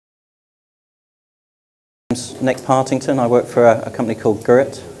My name's Nick Partington. I work for a company called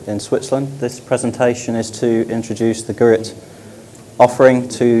Gurit in Switzerland. This presentation is to introduce the Gurit offering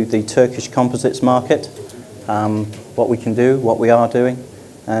to the Turkish composites market, what we can do, what we are doing,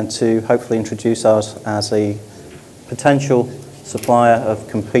 and to hopefully introduce us as a potential supplier of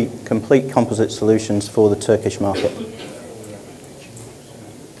complete composite solutions for the Turkish market.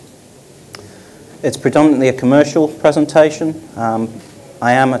 It's predominantly a commercial presentation.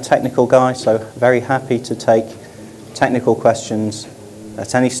 I am a technical guy, so very happy to take technical questions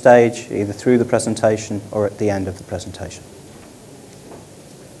at any stage, either through the presentation or at the end of the presentation.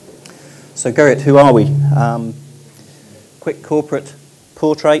 So Gurit, who are we? Quick corporate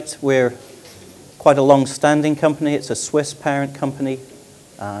portrait. We're quite a long-standing company. It's a Swiss parent company.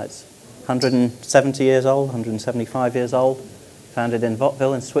 It's 170 years old, 175 years old, founded in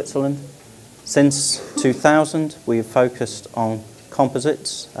Wottwil in Switzerland. Since 2000, we've focused on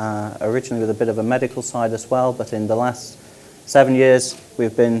composites, originally with a bit of a medical side as well, but in the last 7 years,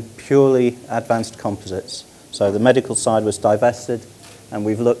 we've been purely advanced composites. So the medical side was divested, and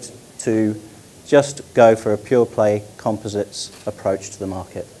we've looked to just go for a pure play composites approach to the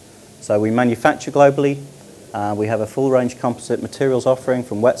market. So we manufacture globally. We have a full range composite materials offering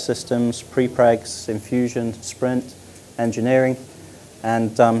from wet systems, prepregs, infusion, sprint, engineering,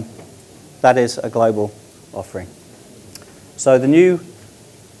 and that is a global offering. So the new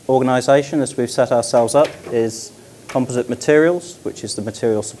organisation, as we've set ourselves up, is Composite Materials, which is the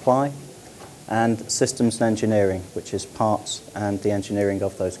material supply, and Systems and Engineering, which is parts and the engineering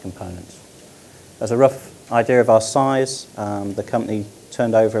of those components. As a rough idea of our size, the company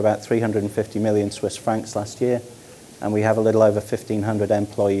turned over about 350 million Swiss francs last year, and we have a little over 1,500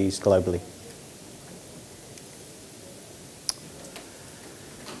 employees globally.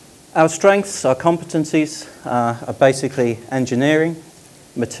 Our strengths, our competencies are basically engineering,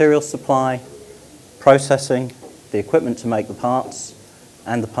 material supply, processing, the equipment to make the parts,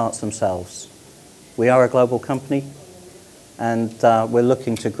 and the parts themselves. We are a global company, and we're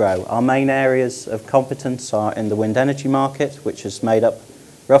looking to grow. Our main areas of competence are in the wind energy market, which has made up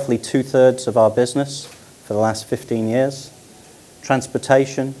roughly 2/3 of our business for the last 15 years.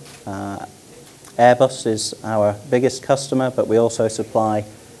 Transportation, Airbus is our biggest customer, but we also supply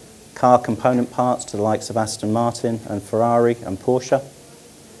car component parts to the likes of Aston Martin and Ferrari and Porsche.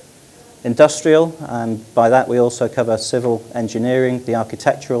 Industrial, and by that we also cover civil engineering, the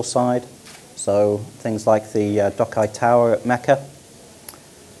architectural side, so things like the Dokai Tower at Mecca.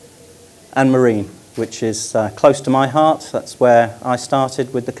 And marine, which is close to my heart. That's where I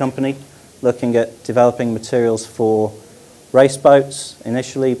started with the company, looking at developing materials for race boats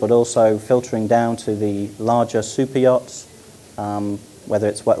initially, but also filtering down to the larger super yachts, whether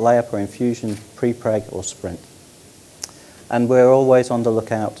it's wet layup or infusion, prepreg or sprint. And we're always on the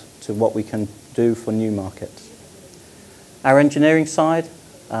lookout to what we can do for new markets. Our engineering side,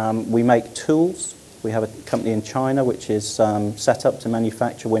 we make tools. We have a company in China which is set up to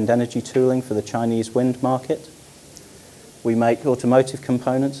manufacture wind energy tooling for the Chinese wind market. We make automotive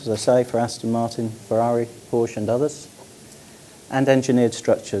components, as I say, for Aston Martin, Ferrari, Porsche and others. And engineered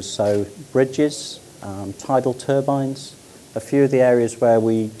structures, so bridges, tidal turbines, a few of the areas where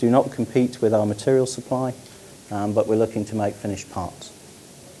we do not compete with our material supply, but we're looking to make finished parts.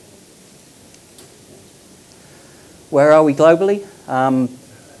 Where are we globally?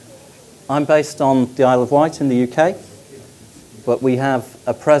 I'm based on the Isle of Wight in the UK, but we have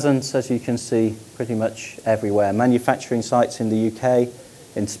a presence, as you can see, pretty much everywhere. Manufacturing sites in the UK,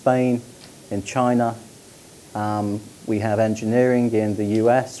 in Spain, in China. We have engineering in the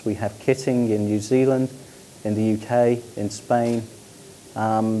US, we have kitting in New Zealand, in the UK, in Spain.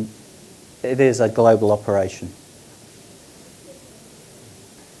 It is a global operation.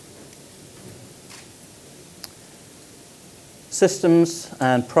 Systems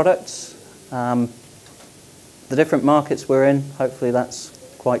and products. The different markets we're in, hopefully that's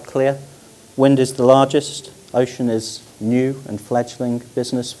quite clear. Wind is the largest. Ocean is new and fledgling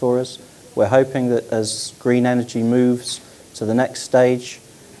business for us. We're hoping that as green energy moves to the next stage,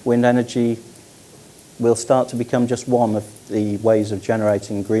 wind energy will start to become just one of the ways of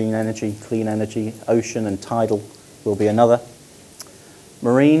generating green energy, clean energy. Ocean and tidal will be another.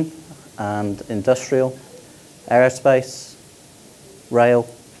 Marine and industrial, aerospace, rail,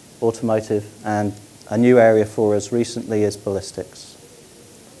 automotive, and a new area for us recently is ballistics.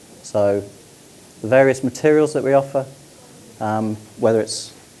 So the various materials that we offer, whether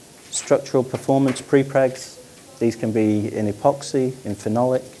it's structural performance prepregs, these can be in epoxy, in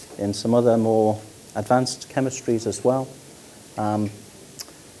phenolic, in some other more advanced chemistries as well.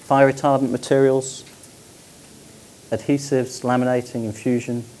 Fire retardant materials, adhesives, laminating,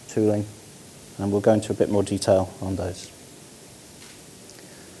 infusion, tooling, and we'll go into a bit more detail on those.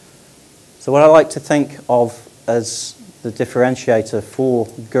 So what I like to think of as the differentiator for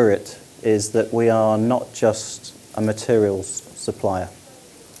Gurit is that we are not just a materials supplier.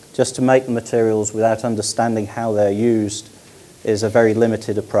 Just to make the materials without understanding how they're used is a very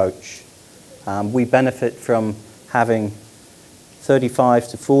limited approach. We benefit from having 35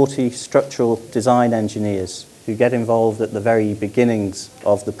 to 40 structural design engineers who get involved at the very beginnings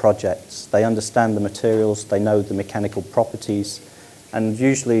of the projects. They understand the materials, they know the mechanical properties, and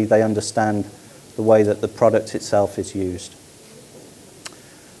usually they understand the way that the product itself is used.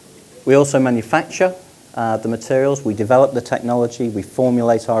 We also manufacture the materials, we develop the technology, we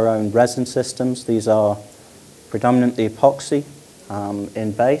formulate our own resin systems. These are predominantly epoxy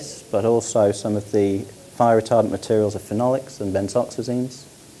in base, but also some of the fire retardant materials are phenolics and benzoxazines.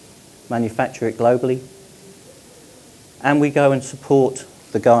 Manufacture it globally. And we go and support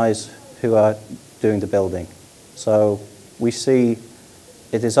the guys who are doing the building. So we see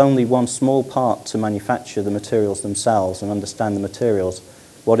it is only one small part to manufacture the materials themselves and understand the materials.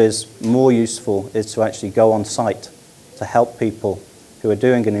 What is more useful is to actually go on site to help people who are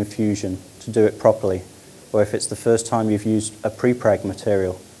doing an infusion to do it properly, or if it's the first time you've used a pre-preg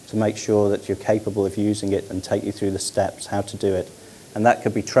material, to make sure that you're capable of using it and take you through the steps, how to do it. And that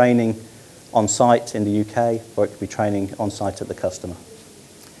could be training on site in the UK, or it could be training on site at the customer.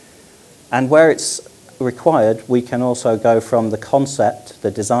 And where it's required, we can also go from the concept, the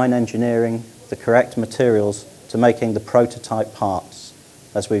design engineering, the correct materials, to making the prototype parts,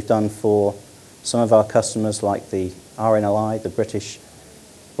 as we've done for some of our customers like the RNLI, the British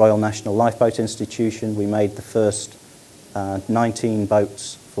Royal National Lifeboat Institution. We made the first 19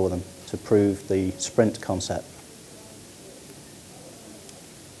 boats for them to prove the sprint concept.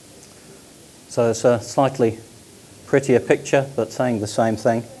 So it's a slightly prettier picture, but saying the same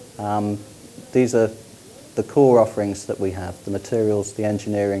thing. These are the core offerings that we have: the materials, the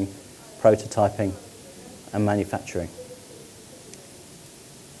engineering, prototyping, and manufacturing.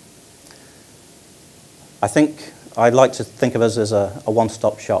 I think I'd like to think of us as a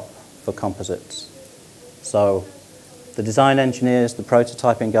one-stop shop for composites. So the design engineers, the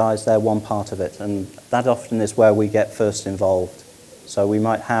prototyping guys, they're one part of it, and that often is where we get first involved. So we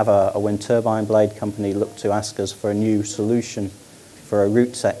might have a wind turbine blade company look to ask us for a new solution for a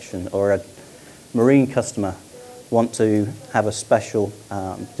root section, or a marine customer want to have a special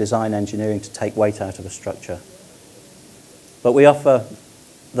design engineering to take weight out of a structure. But we offer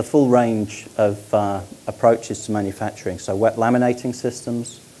the full range of approaches to manufacturing. So wet laminating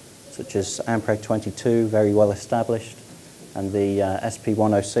systems, such as Ampreg 22, very well established, and the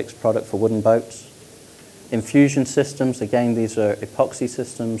SP106 product for wooden boats. Infusion systems, again, these are epoxy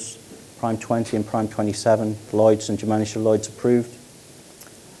systems, Prime 20 and Prime 27, Lloyd's and Germanischer Lloyd's approved.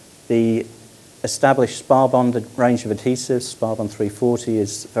 The established spar-bonded range of adhesives, Sparbond 340,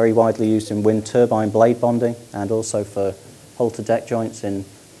 is very widely used in wind turbine blade bonding and also for halter deck joints in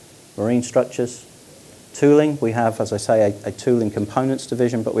marine structures. Tooling, we have, as I say, a tooling components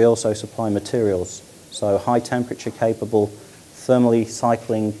division, but we also supply materials. So high temperature capable, thermally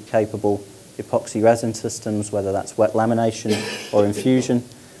cycling capable epoxy resin systems, whether that's wet lamination or infusion,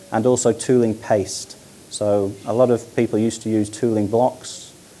 and also tooling paste. So a lot of people used to use tooling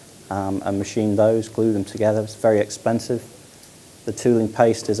blocks and machine those, glue them together. It's very expensive. The tooling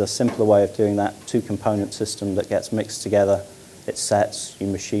paste is a simpler way of doing that, two-component system that gets mixed together. It sets, you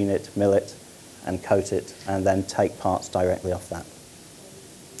machine it, mill it, and coat it, and then take parts directly off that.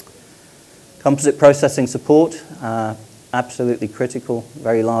 Composite processing support, absolutely critical,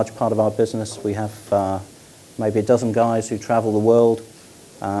 very large part of our business. We have maybe a dozen guys who travel the world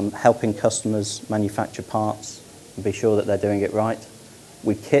helping customers manufacture parts and be sure that they're doing it right.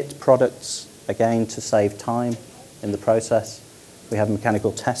 We kit products, again, to save time in the process. We have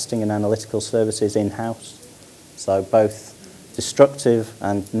mechanical testing and analytical services in-house, so both destructive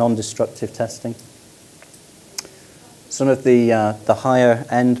and non-destructive testing. Some of the higher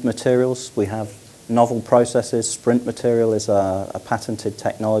end materials, we have novel processes. Sprint material is a patented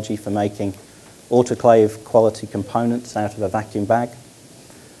technology for making autoclave quality components out of a vacuum bag.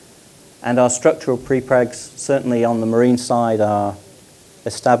 And our structural prepregs, certainly on the marine side, are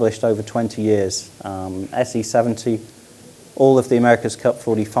established over 20 years. SE70, all of the America's Cup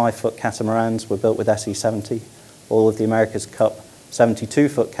 45-foot catamarans were built with SE70. All of the America's Cup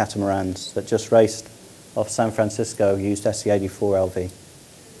 72-foot catamarans that just raced off San Francisco used SE84 LV.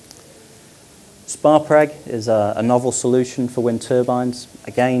 Sparpreg is a novel solution for wind turbines,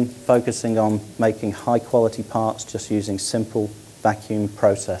 again focusing on making high-quality parts just using simple vacuum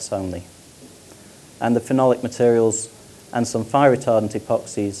process only. And the phenolic materials and some fire retardant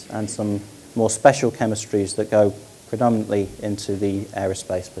epoxies and some more special chemistries that go predominantly into the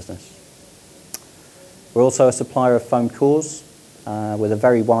aerospace business. We're also a supplier of foam cores with a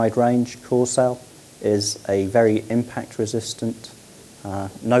very wide range. Core cell is a very impact resistant,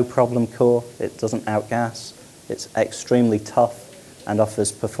 no problem core. It doesn't outgas. It's extremely tough and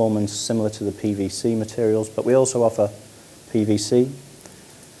offers performance similar to the PVC materials, but we also offer PVC,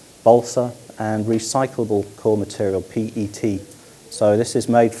 balsa and recyclable core material, PET. So this is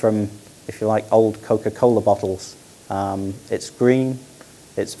made from, if you like, old Coca-Cola bottles. It's green,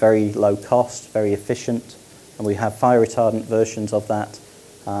 it's very low cost, very efficient, and we have fire retardant versions of that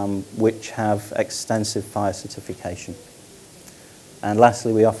which have extensive fire certification. And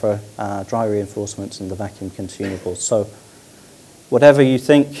lastly, we offer dry reinforcements and the vacuum consumables. So whatever you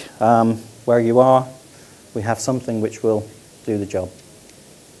think, where you are, we have something which will do the job.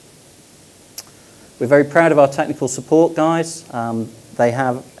 We're very proud of our technical support guys. They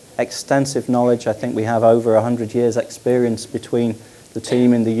have extensive knowledge. I think we have over 100 years experience between the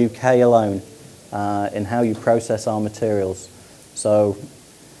team in the UK alone in how you process our materials. So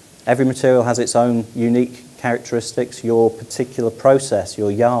every material has its own unique characteristics. Your particular process, your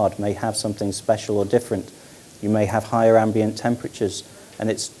yard, may have something special or different. You may have higher ambient temperatures,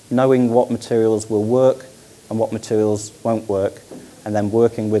 and it's knowing what materials will work and what materials won't work, and then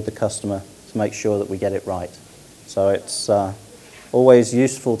working with the customer to make sure that we get it right. So it's always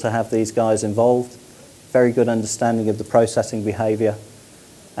useful to have these guys involved, very good understanding of the processing behavior,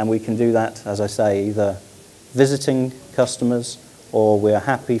 and we can do that, as I say, either visiting customers, or we're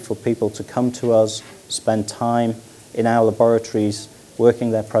happy for people to come to us, spend time in our laboratories,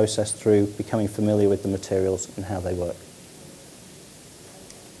 working their process through, becoming familiar with the materials and how they work.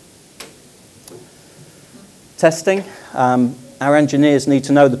 Testing. Our engineers need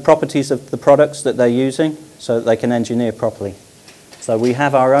to know the properties of the products that they're using so that they can engineer properly. So we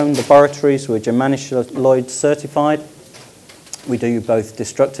have our own laboratories. We're Germanischer Lloyd certified. We do both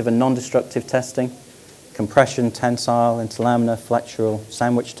destructive and non-destructive testing, compression, tensile, interlaminar, flexural,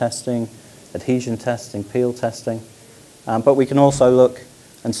 sandwich testing, adhesion testing, peel testing. But we can also look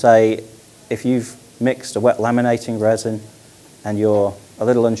and say, if you've mixed a wet laminating resin and you're a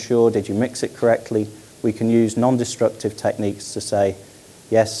little unsure, did you mix it correctly? We can use non-destructive techniques to say,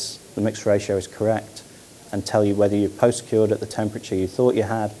 yes, the mix ratio is correct, and tell you whether you post-cured at the temperature you thought you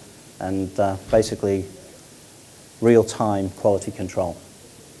had, and basically real-time quality control.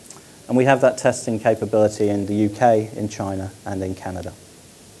 And we have that testing capability in the UK, in China, and in Canada.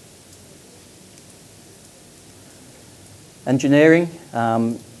 Engineering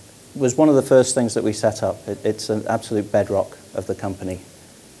was one of the first things that we set up. It's an absolute bedrock of the company.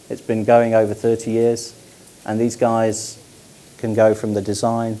 It's been going over 30 years, and these guys can go from the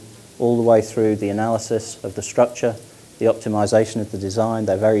design all the way through the analysis of the structure, the optimization of the design.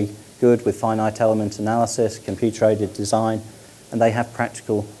 They're very good with finite element analysis, computer-aided design, and they have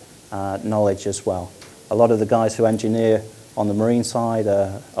practical knowledge as well. A lot of the guys who engineer on the marine side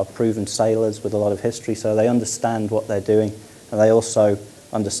are proven sailors with a lot of history, so they understand what they're doing, and they also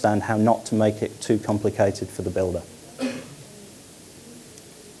understand how not to make it too complicated for the builder.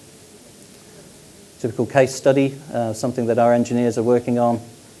 Typical case study, something that our engineers are working on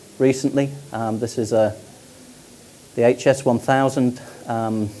recently. This is the HS1000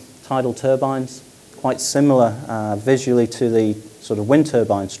 tidal turbines, quite similar visually to the sort of wind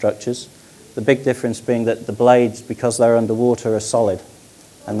turbine structures. The big difference being that the blades, because they're underwater, are solid,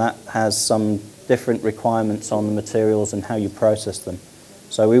 and that has some different requirements on the materials and how you process them.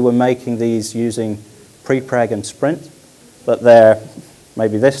 So we were making these using pre-preg and sprint, but they're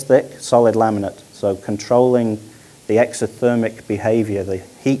maybe this thick, solid laminate. So controlling the exothermic behavior, the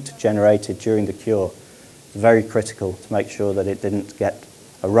heat generated during the cure, is very critical to make sure that it didn't get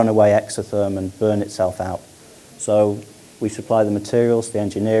a runaway exotherm and burn itself out. So we supply the materials, the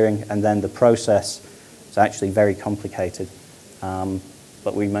engineering, and then the process is actually very complicated.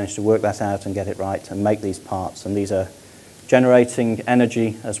 But we managed to work that out and get it right and make these parts. And these are generating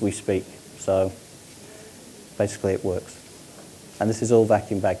energy as we speak. So basically it works. And this is all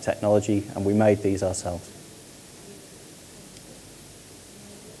vacuum bag technology, and we made these ourselves.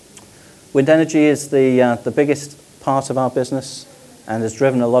 Wind energy is the biggest part of our business and has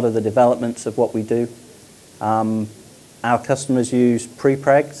driven a lot of the developments of what we do. Our customers use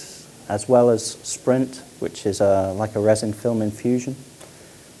pre-pregs as well as sprint, which is like a resin film infusion.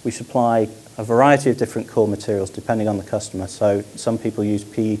 We supply a variety of different core materials depending on the customer. So some people use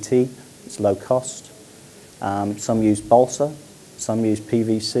PET, it's low cost. Some use balsa, some use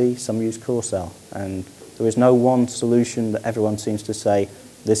PVC, some use core cell. And there is no one solution that everyone seems to say,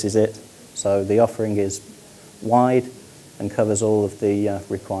 this is it. So the offering is wide and covers all of the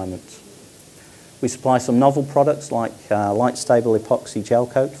requirements. We supply some novel products like light stable epoxy gel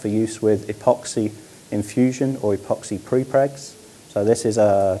coat for use with epoxy infusion or epoxy prepregs. So this is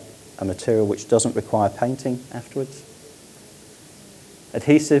a material which doesn't require painting afterwards.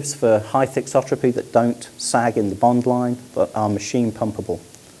 Adhesives for high thixotropy that don't sag in the bond line but are machine pumpable.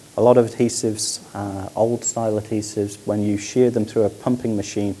 A lot of adhesives, old style adhesives, when you shear them through a pumping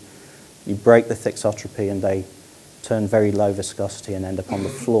machine, you break the thixotropy and they turn very low viscosity and end up on the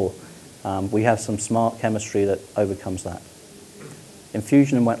floor. We have some smart chemistry that overcomes that.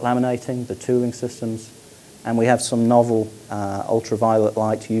 Infusion and wet laminating, the tooling systems, and we have some novel ultraviolet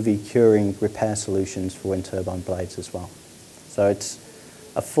light UV curing repair solutions for wind turbine blades as well. So it's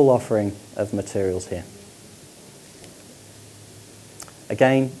a full offering of materials here.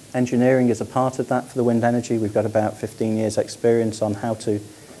 Again, engineering is a part of that for the wind energy. We've got about 15 years experience on how to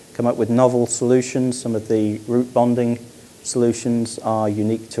come up with novel solutions. Some of the root bonding solutions are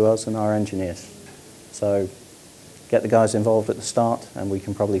unique to us and our engineers. So get the guys involved at the start and we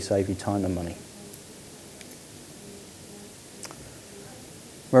can probably save you time and money.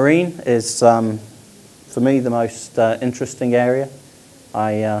 Marine is, for me, the most interesting area.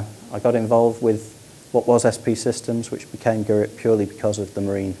 I got involved with what was SP Systems, which became Gurit purely because of the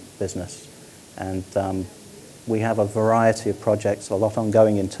marine business. And we have a variety of projects, a lot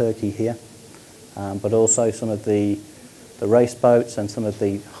ongoing in Turkey here, but also some of the race boats and some of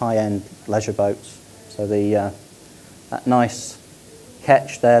the high-end leisure boats. So that nice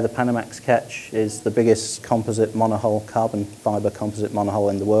ketch there, the Panamax ketch, is the biggest composite monohull, carbon fibre composite monohull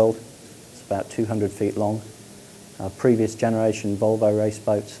in the world. It's about 200 feet long. Previous generation Volvo race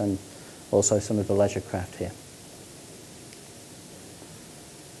boats and also some of the leisure craft here.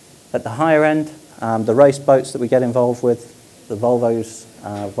 At the higher end, the race boats that we get involved with, the Volvos,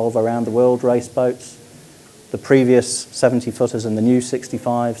 Volvo Around the World race boats, the previous 70-footers and the new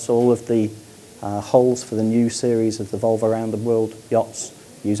 65s, all of the hulls for the new series of the Volvo Around the World yachts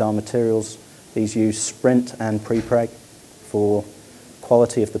use our materials. These use sprint and prepreg for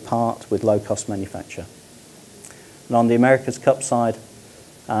quality of the part with low-cost manufacture. And on the America's Cup side,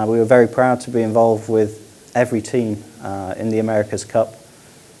 we were very proud to be involved with every team in the America's Cup.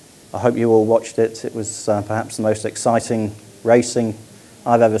 I hope you all watched it. It was perhaps the most exciting racing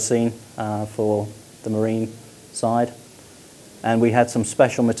I've ever seen for the marine side. And we had some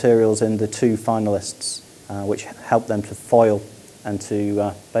special materials in the two finalists, which helped them to foil and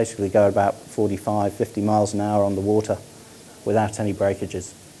to basically go about 45, 50 miles an hour on the water without any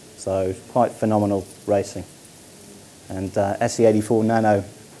breakages. So quite phenomenal racing. And SE84 Nano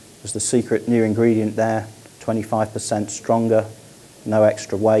was the secret new ingredient there, 25% stronger, no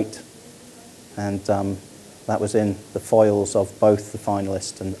extra weight. And that was in the foils of both the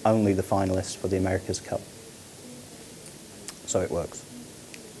finalists and only the finalists for the America's Cup. So it works.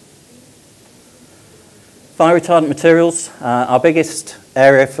 Fire retardant materials. Our biggest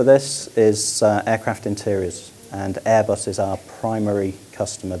area for this is aircraft interiors, and Airbus is our primary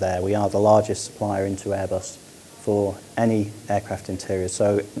customer there. We are the largest supplier into Airbus for any aircraft interior.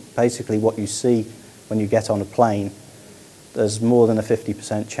 So basically what you see when you get on a plane, there's more than a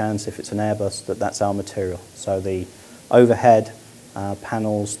 50% chance if it's an Airbus that that's our material. So the overhead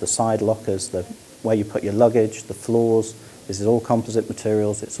panels, the side lockers, where you put your luggage, the floors, this is all composite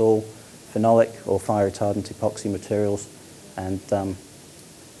materials. It's all phenolic or fire retardant epoxy materials, and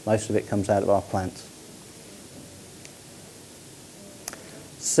most of it comes out of our plants.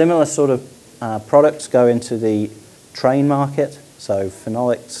 Similar sort of products go into the train market. So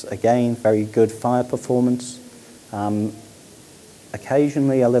phenolics, again, very good fire performance.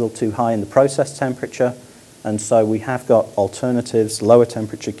 Occasionally a little too high in the process temperature, and so we have got alternatives, lower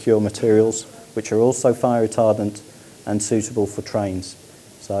temperature cure materials, which are also fire retardant and suitable for trains.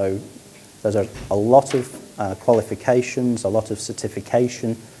 So there's a lot of qualifications, a lot of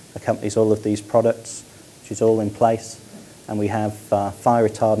certification accompanies all of these products, which is all in place. And we have fire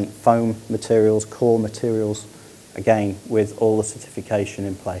retardant foam materials, core materials, again, with all the certification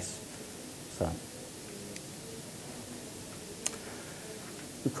in place. So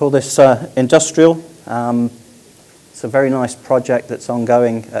we call this industrial. It's a very nice project that's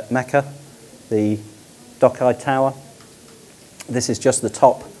ongoing at Mecca, the Dockeye Tower. This is just the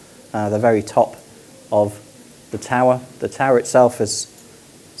top, the very top of the tower. The tower itself is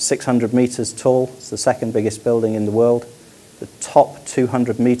 600 meters tall. It's the second biggest building in the world. The top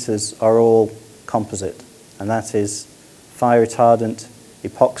 200 meters are all composite, and that is fire retardant,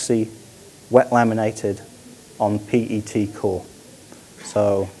 epoxy, wet laminated on PET core.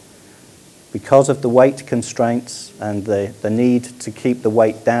 So because of the weight constraints and the need to keep the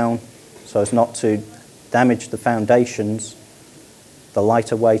weight down so as not to damage the foundations, the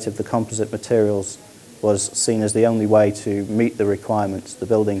lighter weight of the composite materials was seen as the only way to meet the requirements. The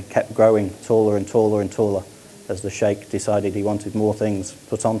building kept growing taller and taller and taller as the Sheikh decided he wanted more things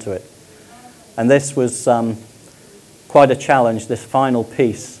put onto it. And this was quite a challenge, this final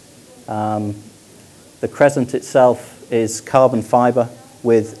piece. The crescent itself is carbon fibre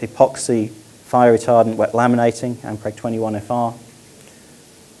with epoxy fire retardant wet laminating, Ampreg 21FR.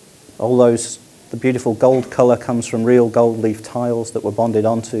 The beautiful gold colour comes from real gold leaf tiles that were bonded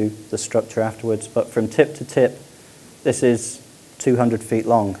onto the structure afterwards, but from tip to tip, this is 200 feet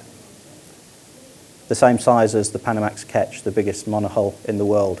long. The same size as the Panamax Ketch, the biggest monohull in the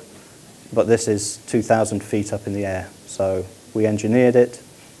world, but this is 2,000 feet up in the air. So we engineered it,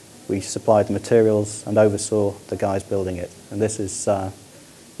 we supplied the materials and oversaw the guys building it, and this is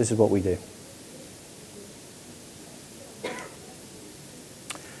what we do.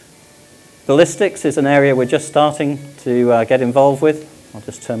 Ballistics is an area we're just starting to get involved with. I'll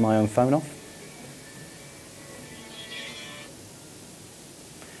just turn my own phone off.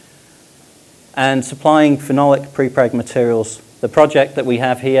 And supplying phenolic prepreg materials. The project that we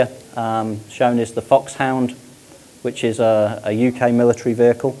have here shown is the Foxhound, which is a UK military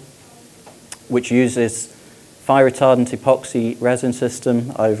vehicle, which uses fire retardant epoxy resin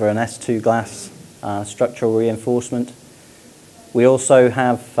system over an S2 glass structural reinforcement. We also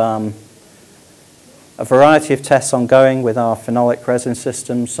have a variety of tests ongoing with our phenolic resin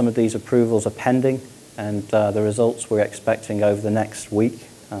systems. Some of these approvals are pending, and the results we're expecting over the next week.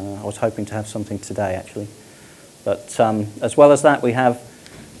 I was hoping to have something today, actually. But as well as that, we have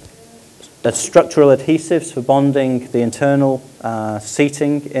structural adhesives for bonding the internal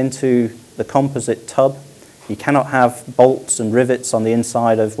seating into the composite tub. You cannot have bolts and rivets on the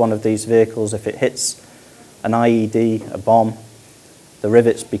inside of one of these vehicles. If it hits an IED, a bomb, the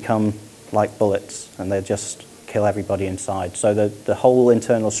rivets become like bullets, and they just kill everybody inside. So the whole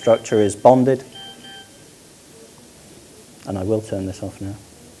internal structure is bonded. And I will turn this off now.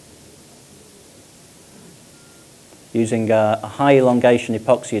 Using a high elongation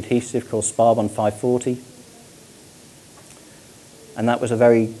epoxy adhesive called Sparbon540. And that was a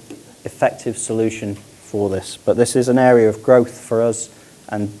very effective solution for this. But this is an area of growth for us,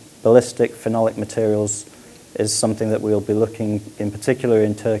 and ballistic phenolic materials is something that we'll be looking, in particular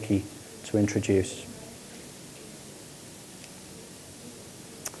in Turkey, to introduce.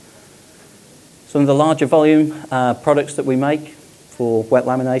 Some of the larger volume products that we make for wet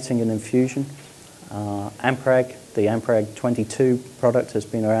laminating and infusion. Ampreg, the Ampreg 22 product has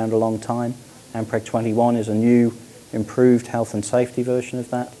been around a long time. Ampreg 21 is a new, improved health and safety version of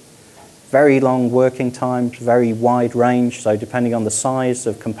that. Very long working times, very wide range, so depending on the size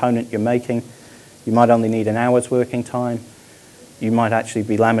of component you're making, you might only need an hour's working time. You might actually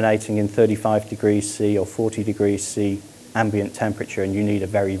be laminating in 35 degrees C or 40 degrees C ambient temperature, and you need a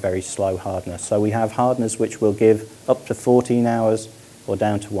very, very slow hardener. So we have hardeners which will give up to 14 hours or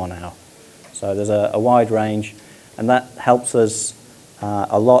down to 1 hour. So there's a wide range, and that helps us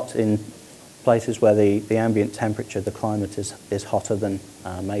a lot in places where the ambient temperature, the climate is hotter than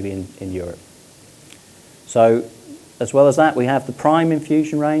maybe in Europe. So as well as that, we have the Prime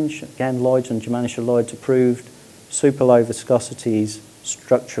infusion range. Again, Lloyd's and Germanischer Lloyd's approved. Super low viscosities,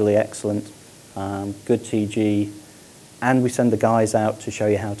 structurally excellent, good TG, and we send the guys out to show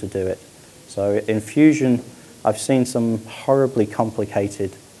you how to do it. So infusion, I've seen some horribly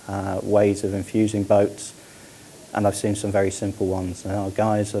complicated ways of infusing boats, and I've seen some very simple ones, and our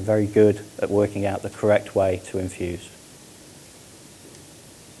guys are very good at working out the correct way to infuse.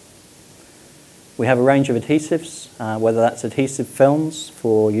 We have a range of adhesives, whether that's adhesive films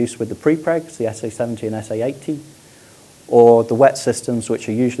for use with the prepregs, the SA70 and SA80, or the wet systems, which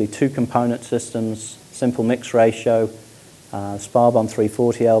are usually two-component systems, simple mix ratio.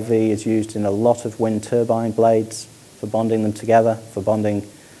 Sparbon340 LV is used in a lot of wind turbine blades for bonding them together, for bonding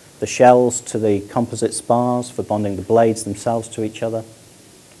the shells to the composite spars, for bonding the blades themselves to each other.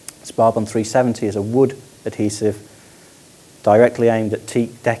 Sparbon370 is a wood adhesive directly aimed at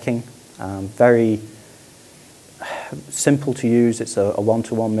teak decking. Very simple to use. It's a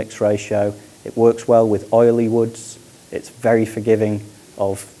 1-to-1 mix ratio. It works well with oily woods. It's very forgiving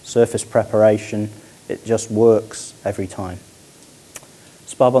of surface preparation. It just works every time.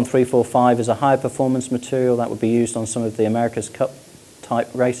 Sparbon345 is a higher performance material that would be used on some of the America's Cup type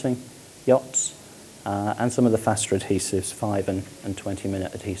racing yachts, and some of the faster adhesives, 5 and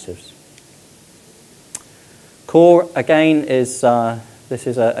 20-minute adhesives. Core, again, is this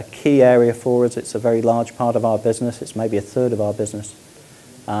is a key area for us. It's a very large part of our business. It's maybe a third of our business.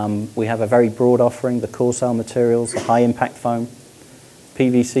 We have a very broad offering, the core cell materials, the high impact foam,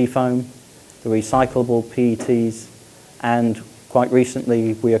 PVC foam, the recyclable PETs, and Quite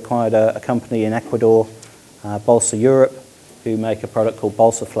recently, we acquired a company in Ecuador, Balsa Europe, who make a product called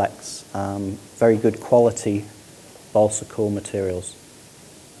Balsa Flex, very good quality balsa core materials.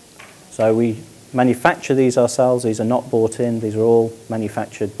 So we manufacture these ourselves. These are not bought in. These are all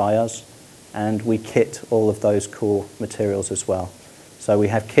manufactured by us, and we kit all of those core materials as well. So we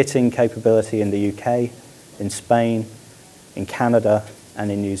have kitting capability in the UK, in Spain, in Canada, and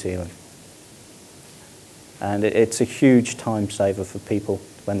in New Zealand. And it's a huge time saver for people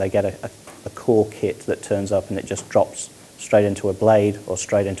when they get a core kit that turns up and it just drops straight into a blade or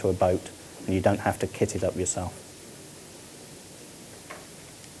straight into a boat, and you don't have to kit it up yourself.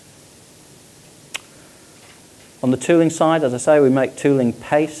 On the tooling side, as I say, we make tooling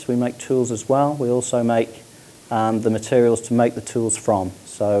paste, we make tools as well. We also make the materials to make the tools from.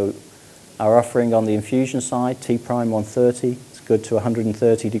 So our offering on the infusion side, T'130, it's good to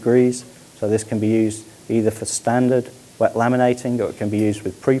 130 degrees. So this can be used either for standard wet laminating, or it can be used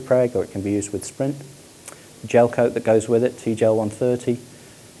with pre-preg, or it can be used with sprint. The gel coat that goes with it, T-Gel 130.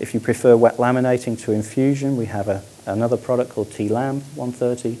 If you prefer wet laminating to infusion, we have another product called T-Lam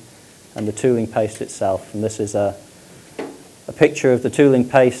 130, and the tooling paste itself. And this is a picture of the tooling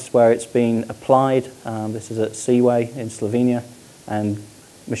paste where it's been applied. This is at Seaway in Slovenia, and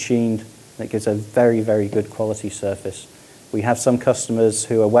machined, and it gives a very, very good quality surface. We have some customers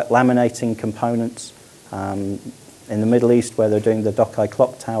who are wet laminating components in the Middle East where they're doing the Dokai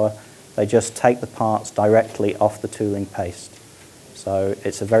clock tower. They just take the parts directly off the tooling paste. So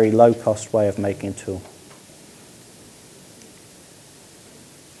it's a very low-cost way of making a tool.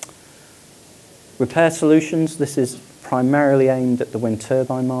 Repair solutions, this is primarily aimed at the wind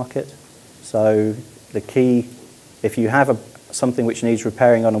turbine market. So the key, if you have something which needs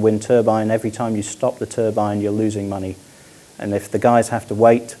repairing on a wind turbine, every time you stop the turbine, you're losing money. And if the guys have to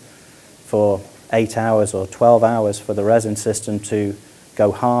wait for 8 hours or 12 hours for the resin system to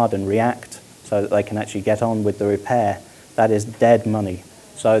go hard and react so that they can actually get on with the repair, that is dead money.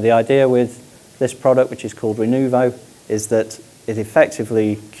 So the idea with this product, which is called Renuvo, is that it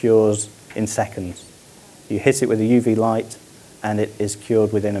effectively cures in seconds. You hit it with a UV light and it is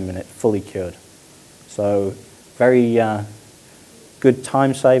cured within a minute, fully cured. So very good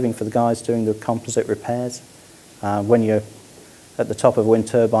time saving for the guys doing the composite repairs. When you're at the top of a wind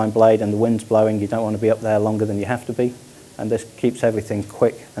turbine blade and the wind's blowing, you don't want to be up there longer than you have to be, and this keeps everything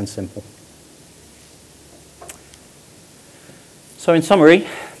quick and simple. So in summary,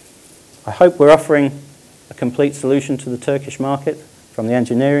 I hope we're offering a complete solution to the Turkish market, from the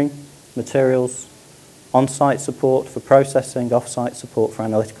engineering, materials, on-site support for processing, off-site support for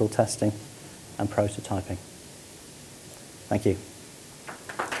analytical testing and prototyping. Thank you.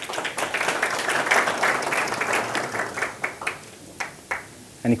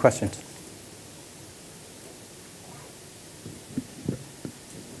 Any questions?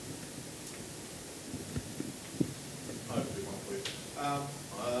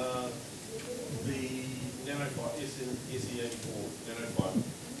 The nanofiber, SE84 nanofiber,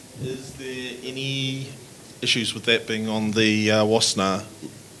 is there any issues with that being on the WASNA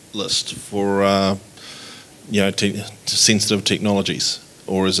list for sensitive technologies,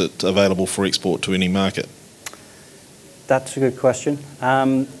 or is it available for export to any market? That's a good question.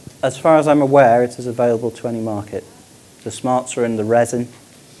 As far as I'm aware, it is available to any market. The smarts are in the resin,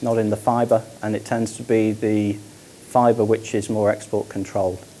 not in the fibre, and it tends to be the fibre which is more export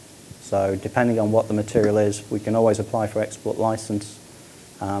controlled. So depending on what the material is, we can always apply for export license,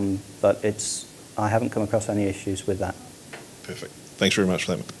 but I haven't come across any issues with that. Perfect. Thanks very much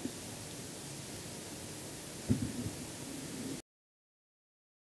for that.